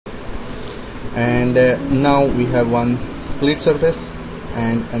And now we have one split surface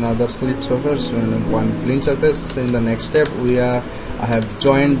and another split surface and one clean surface. In the next step I have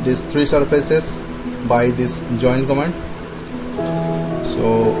joined these three surfaces by this join command.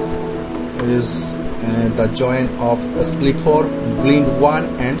 So it is the join of split 4, blend 1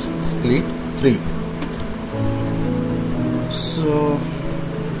 and split 3. So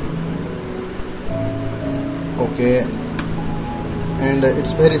okay, and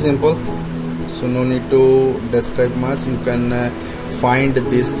it's very simple, so no need to describe much. You can find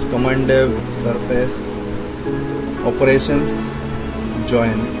this command surface operations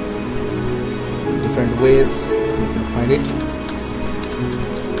join different ways, you can find it.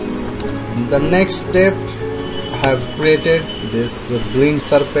 The next step, I have created this blend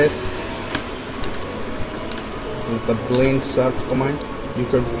surface. This is the blend surf command. You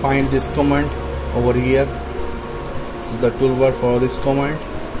can find this command over here. This is the toolbar for this command.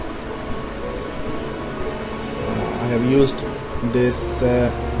 I have used this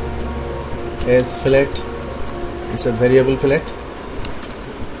as fillet. It's a variable fillet,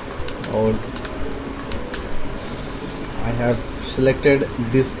 or I have selected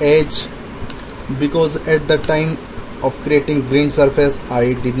this edge because at the time of creating blend surface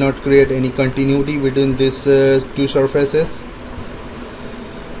I did not create any continuity between these two surfaces.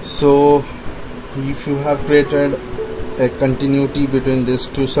 So if you have created a continuity between these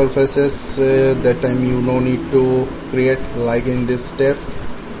two surfaces, that time you no need to create, like in this step.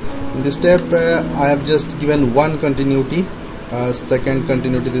 In this step I have just given one continuity, second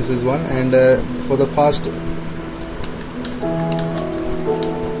continuity, this is one, and for the first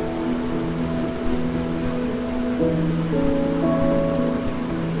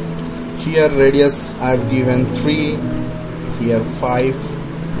here radius I have given 3, here 5,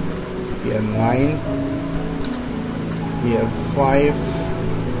 here 9, here 5,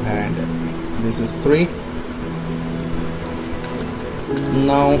 and this is 3.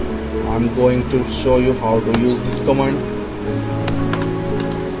 Now I'm going to show you how to use this command.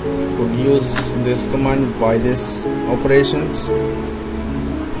 You could use this command by this operations.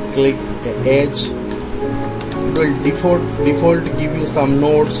 Click the edge. It will default give you some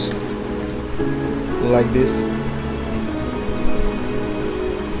nodes like this.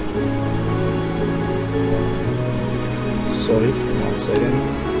 Sorry, 1 second,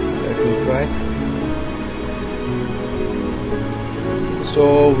 let me try. So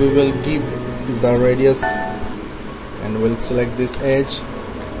we will give the radius and we'll select this edge.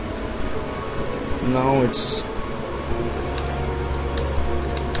 Now it's,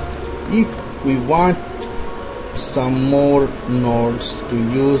 if we want some more nodes to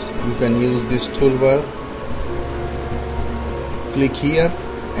use, you can use this toolbar. Click here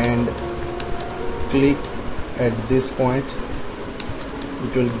and click at this point.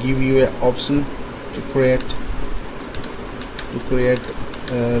 It will give you an option to create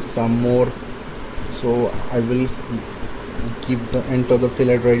some more. So I will give the enter the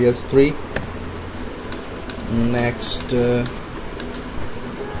fillet radius 3. Next,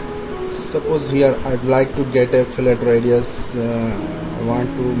 suppose here I'd like to get a fillet radius, I want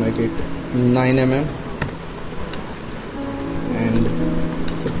to make it 9 mm, and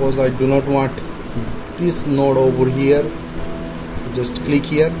suppose I do not want this node over here. Just click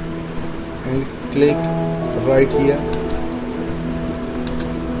here and click right here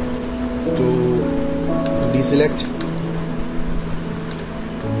to deselect.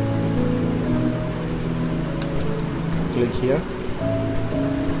 Click here,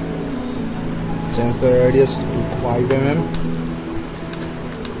 change the radius to 5 mm.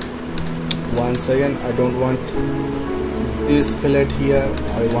 Once again, I don't want this fillet here,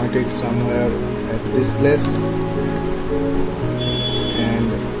 I want it somewhere at this place,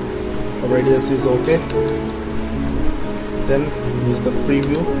 and radius is okay. Then use the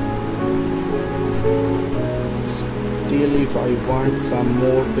preview. Still, if I want some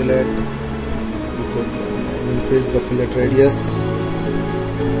more fillet, you could increase the fillet radius.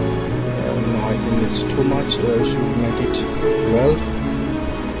 No, I think it's too much. I should make it 12.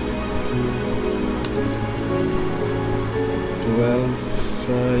 12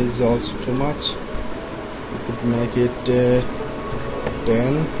 is also too much. You could make it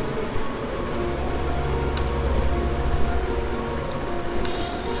 10.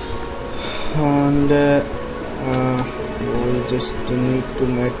 And we just need to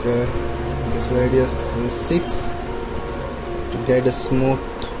make this radius 6 to get a smooth.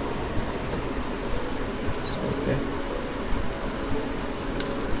 Okay.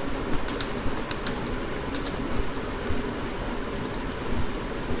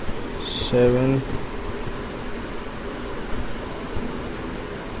 7.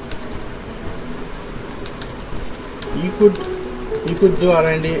 You could do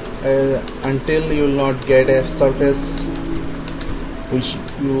R&D until you will not get a surface which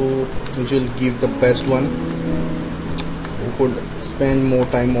will give the best one. You could spend more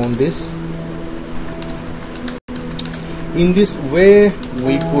time on this. In this way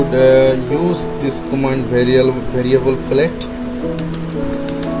we could use this command variable fillet.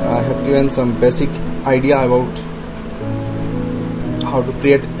 I have given some basic idea about how to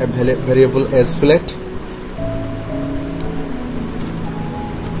create a variable as fillet.